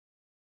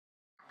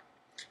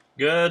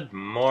Good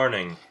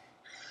morning.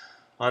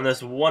 On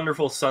this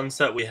wonderful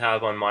sunset we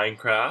have on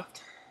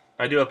Minecraft,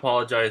 I do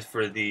apologize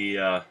for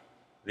the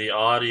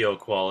audio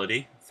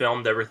quality.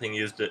 Filmed everything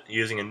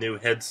using a new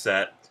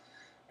headset,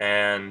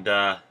 and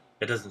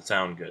it doesn't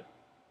sound good.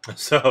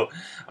 So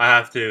I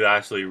have to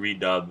actually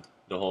redub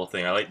the whole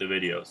thing. I like the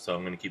video, so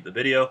I'm going to keep the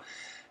video,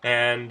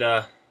 and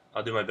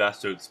I'll do my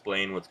best to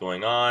explain what's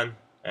going on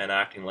and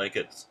acting like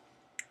it's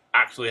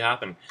actually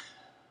happening.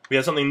 We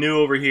have something new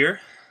over here.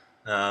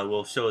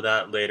 We'll show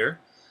that later.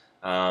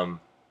 Um,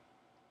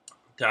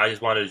 I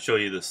just wanted to show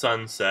you the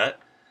sunset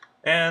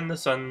and the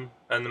sun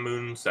and the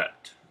moon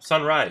set.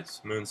 Sunrise,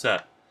 moon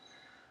set.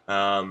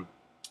 Um,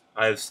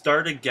 I've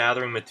started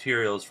gathering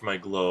materials for my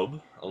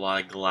globe, a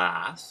lot of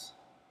glass.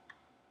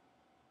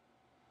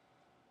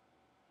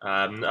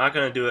 I'm not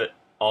going to do it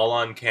all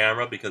on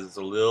camera because it's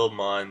a little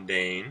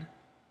mundane.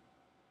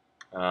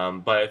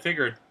 But I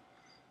figured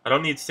I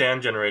don't need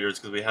sand generators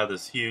because we have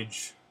this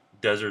huge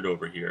desert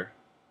over here.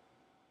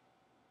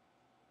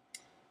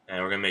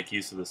 And we're going to make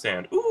use of the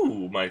sand.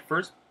 Ooh, my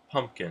first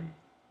pumpkin.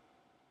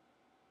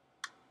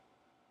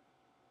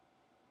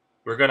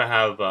 We're going to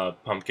have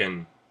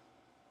pumpkin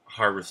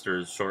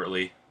harvesters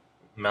shortly.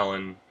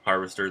 Melon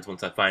harvesters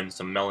once I find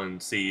some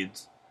melon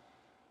seeds.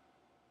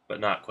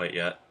 But not quite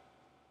yet.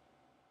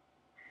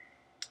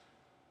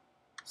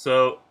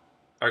 So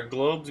our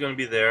globe's going to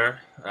be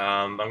there.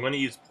 I'm going to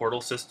use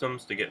portal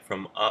systems to get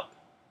from up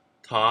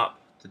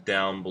top to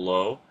down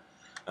below.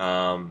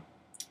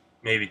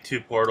 Maybe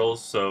 2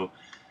 portals. So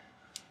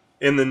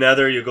in the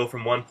nether, you go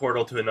from one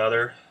portal to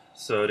another.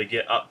 So to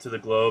get up to the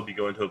globe, you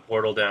go into a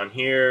portal down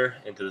here,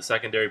 into the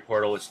secondary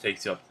portal, which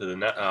takes you up to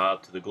the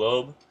up to the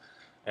globe,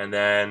 and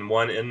then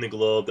one in the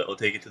globe that will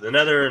take you to the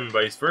nether, and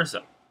vice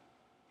versa.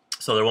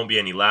 So there won't be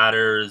any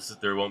ladders,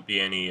 there won't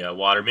be any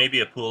water, maybe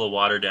a pool of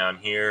water down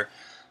here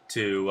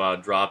to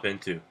drop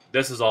into.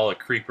 This is all a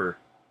creeper.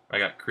 I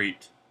got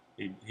creeped.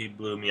 He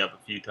blew me up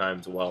a few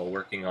times while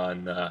working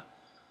on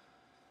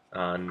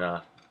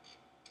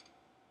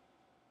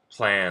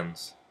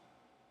plans.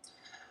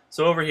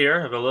 So over here,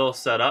 I have a little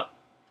setup,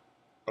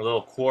 a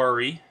little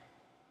quarry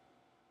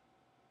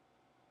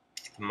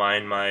to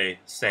mine my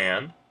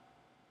sand.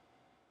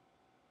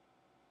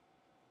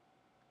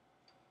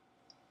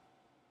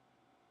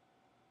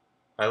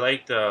 I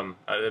liked.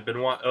 I've been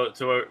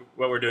so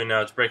what we're doing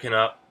now is breaking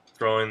up,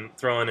 throwing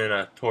in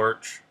a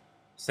torch,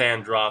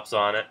 sand drops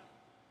on it,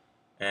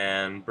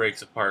 and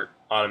breaks apart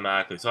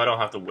automatically. So I don't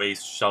have to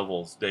waste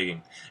shovels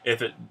digging.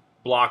 If it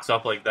blocks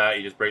up like that,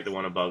 you just break the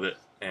one above it,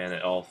 and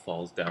it all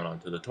falls down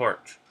onto the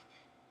torch.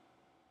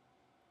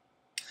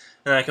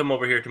 And I come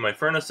over here to my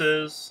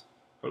furnaces.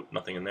 Oh,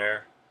 nothing in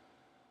there.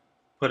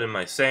 Put in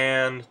my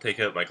sand, take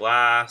out my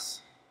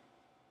glass.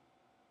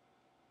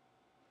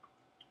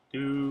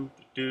 And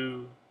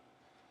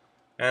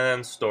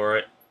then store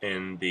it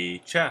in the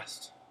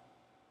chest.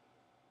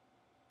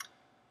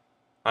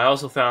 I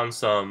also found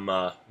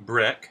some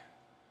brick,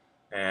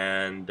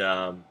 and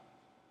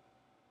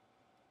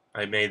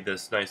I made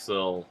this nice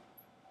little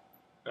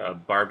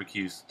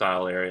barbecue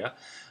style area.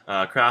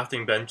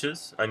 Crafting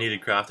benches. I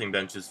needed crafting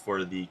benches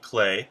for the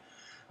clay.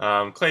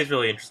 Clay is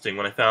really interesting.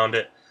 When I found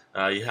it,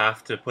 you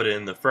have to put it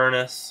in the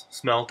furnace,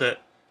 smelt it.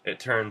 It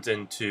turns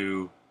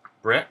into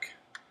brick,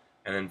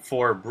 and then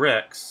 4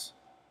 bricks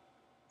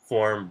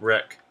form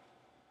brick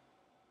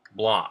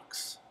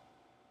blocks.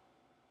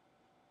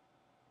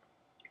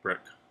 Brick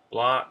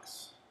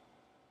blocks.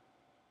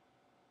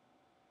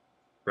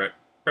 Brick,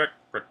 brick,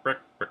 brick, brick,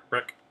 brick,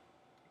 brick.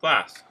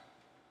 Glass.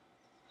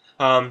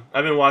 I've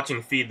been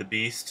watching Feed the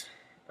Beast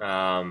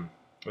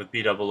with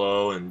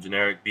Bdoubleo and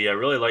GenerikB. I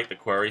really like the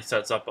quarry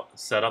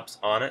setups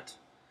on it.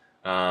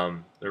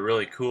 They're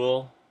really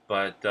cool,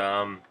 but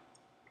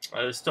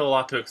there's still a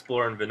lot to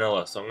explore in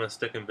vanilla, so I'm going to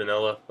stick in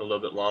vanilla a little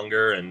bit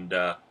longer and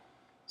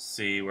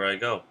see where I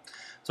go.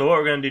 So what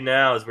we're going to do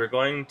now is we're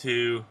going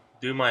to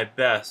do my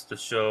best to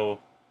show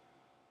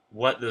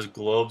what this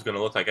globe's going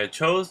to look like. I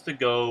chose to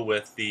go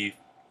with the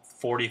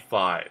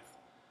 45.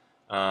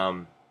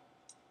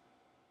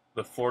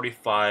 The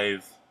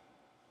 45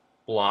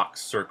 block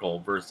circle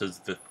versus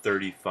the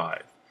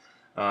 35.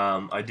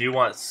 I do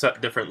want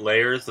different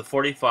layers. The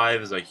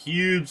 45 is a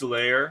huge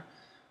layer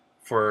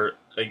for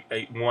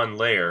one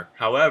layer.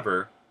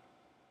 However,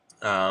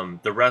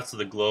 the rest of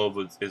the globe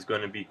is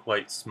going to be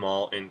quite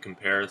small in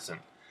comparison.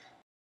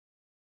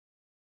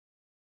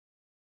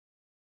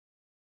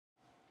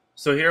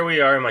 So here we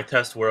are in my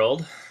test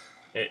world.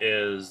 It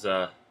is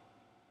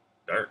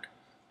dark.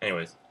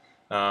 Anyways,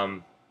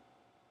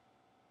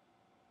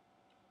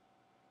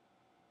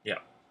 yeah.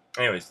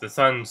 Anyways, the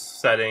sun's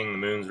setting, the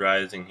moon's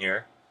rising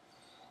here.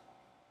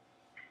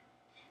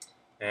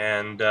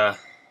 And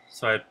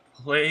so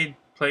I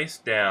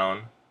placed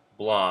down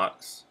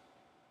blocks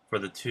for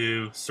the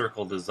 2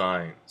 circle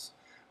designs.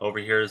 Over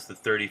here is the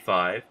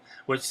 35,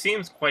 which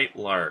seems quite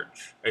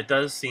large. It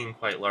does seem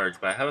quite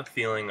large, but I have a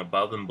feeling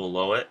above and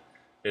below it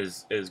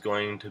is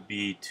going to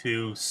be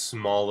too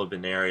small of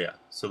an area.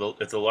 So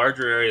if the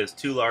larger area is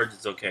too large,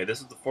 it's okay. This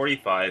is the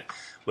 45,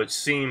 which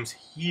seems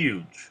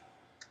huge.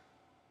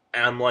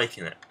 and I'm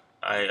liking it.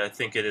 I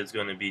think it is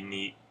going to be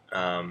neat.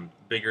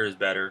 Bigger is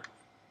better.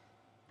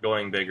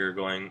 Going bigger,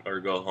 going or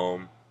go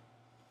home.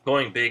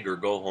 Going big or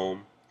go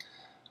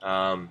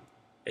home.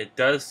 It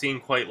does seem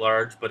quite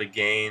large, but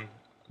again,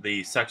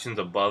 the sections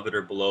above it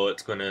or below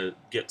it's going to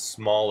get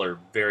smaller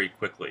very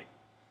quickly.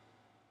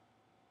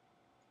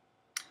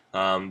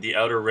 The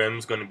outer rim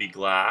is going to be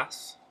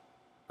glass,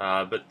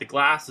 but the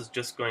glass is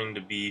just going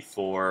to be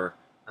for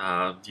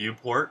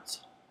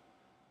viewports.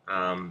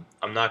 I'm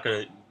not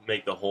going to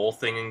make the whole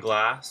thing in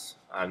glass.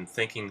 I'm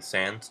thinking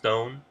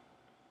sandstone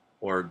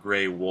or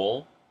gray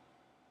wool.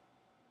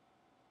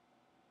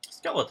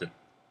 Skeleton.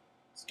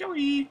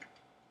 Skelly.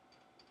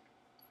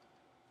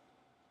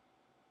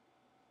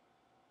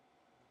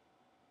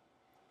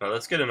 Now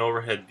let's get an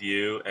overhead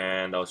view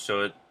and I'll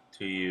show it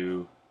to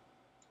you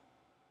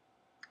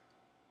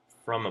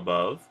from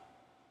above.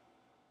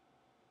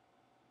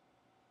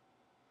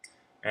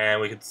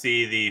 And we can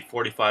see the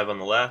 45 on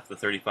the left, the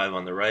 35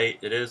 on the right.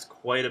 It is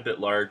quite a bit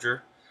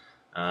larger,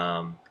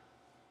 but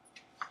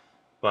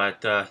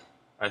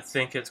I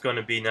think it's going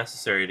to be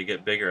necessary to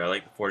get bigger. I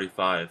like the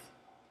 45.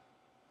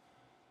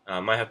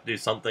 Might have to do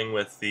something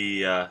with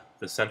the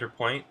center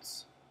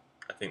points.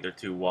 I think they're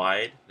too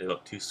wide. They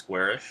look too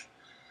squarish.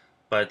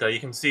 But you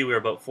can see we're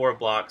about 4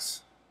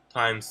 blocks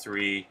times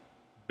 3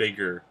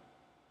 bigger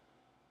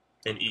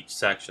in each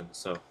section.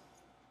 So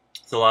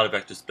it's a lot of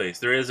extra space.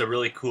 There is a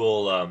really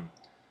cool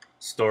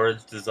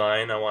storage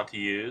design I want to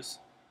use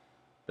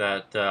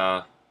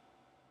that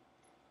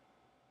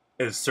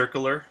is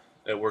circular.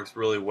 It works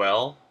really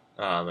well.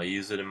 I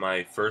use it in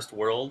my first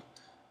world,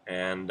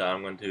 and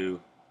I'm going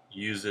to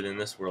use it in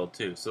this world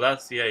too. So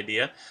that's the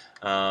idea.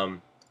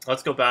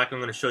 Let's go back. I'm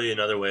going to show you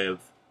another way of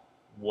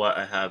what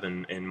I have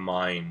in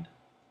mind.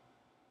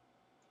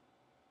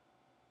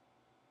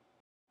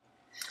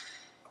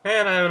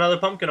 And I have another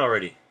pumpkin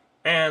already,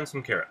 and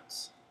some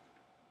carrots.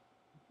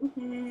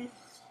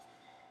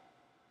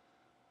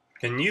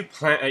 Can you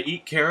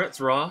eat carrots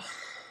raw?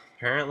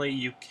 Apparently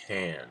you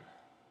can.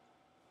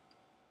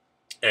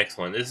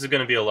 Excellent. This is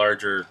going to be a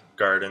larger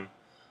garden.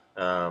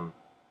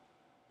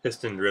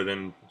 Piston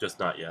driven, just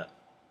not yet.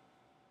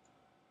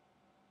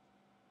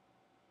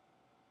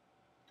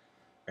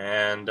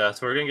 And so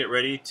we're going to get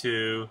ready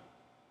to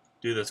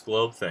do this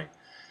globe thing.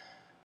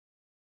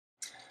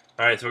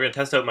 Alright, so we're going to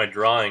test out my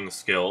drawing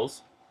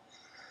skills.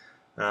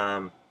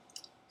 So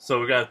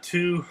we're going to have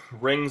 2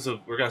 rings of,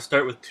 we're going to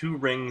start with 2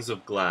 rings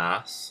of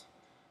glass.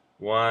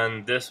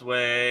 One this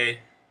way,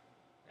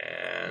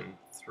 and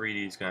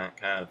 3D is kind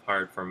of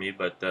hard for me,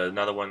 but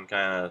another one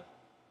kind of,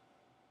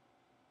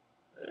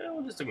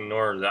 we'll just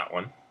ignore that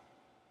one.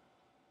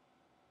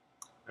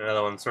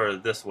 Another one sort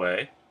of this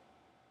way.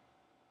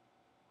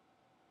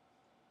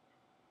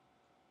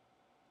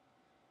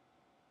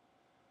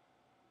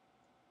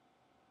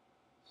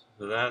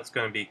 So that's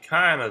going to be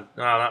kind of,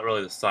 not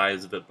really the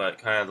size of it, but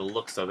kind of the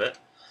looks of it.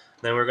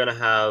 Then we're going to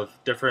have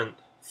different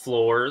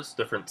floors,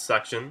 different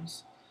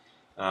sections.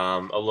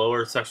 A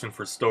lower section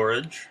for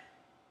storage.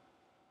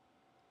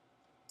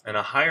 And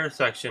a higher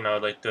section I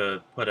would like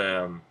to put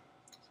a,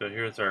 so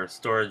here's our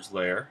storage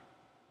layer.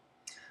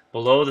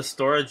 Below the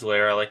storage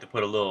layer I like to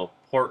put a little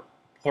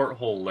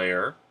porthole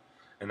layer.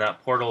 And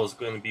that portal is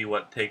going to be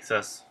what takes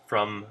us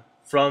from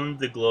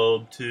the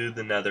globe to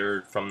the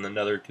nether, from the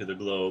nether to the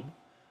globe.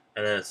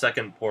 And then a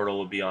second portal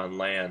will be on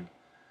land.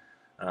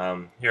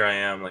 Here I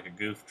am like a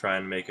goof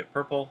trying to make it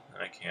purple,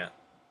 and I can't.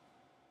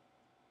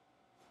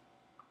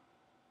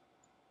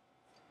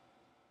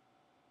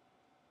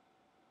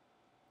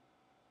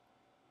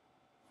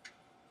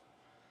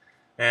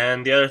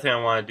 And the other thing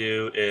I want to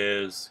do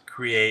is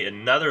create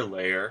another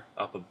layer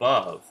up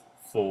above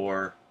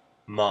for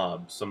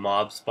mobs. So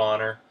mob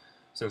spawner.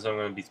 Since I'm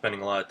going to be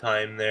spending a lot of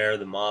time there,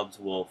 the mobs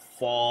will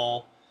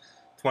fall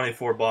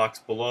 24 blocks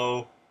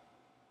below,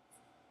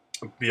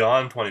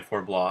 beyond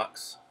 24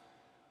 blocks,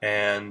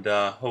 and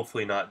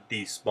hopefully not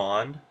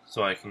despawned,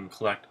 so I can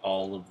collect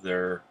all of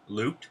their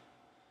loot.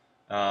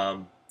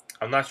 I'm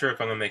not sure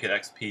if I'm going to make it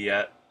XP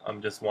yet. I'm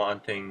just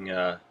wanting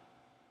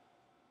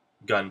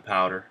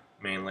gunpowder,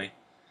 mainly.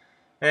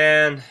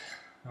 And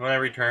when I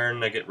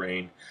return, I get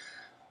rain.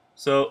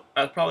 So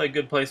that's probably a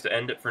good place to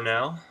end it for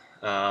now.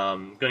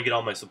 I'm going to get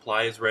all my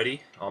supplies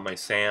ready, all my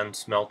sand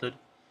smelted,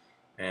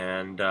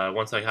 and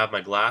once I have my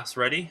glass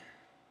ready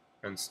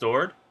and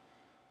stored,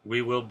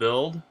 we will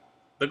build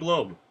the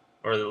globe,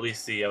 or at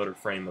least the outer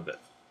frame of it.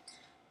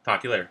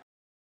 Talk to you later.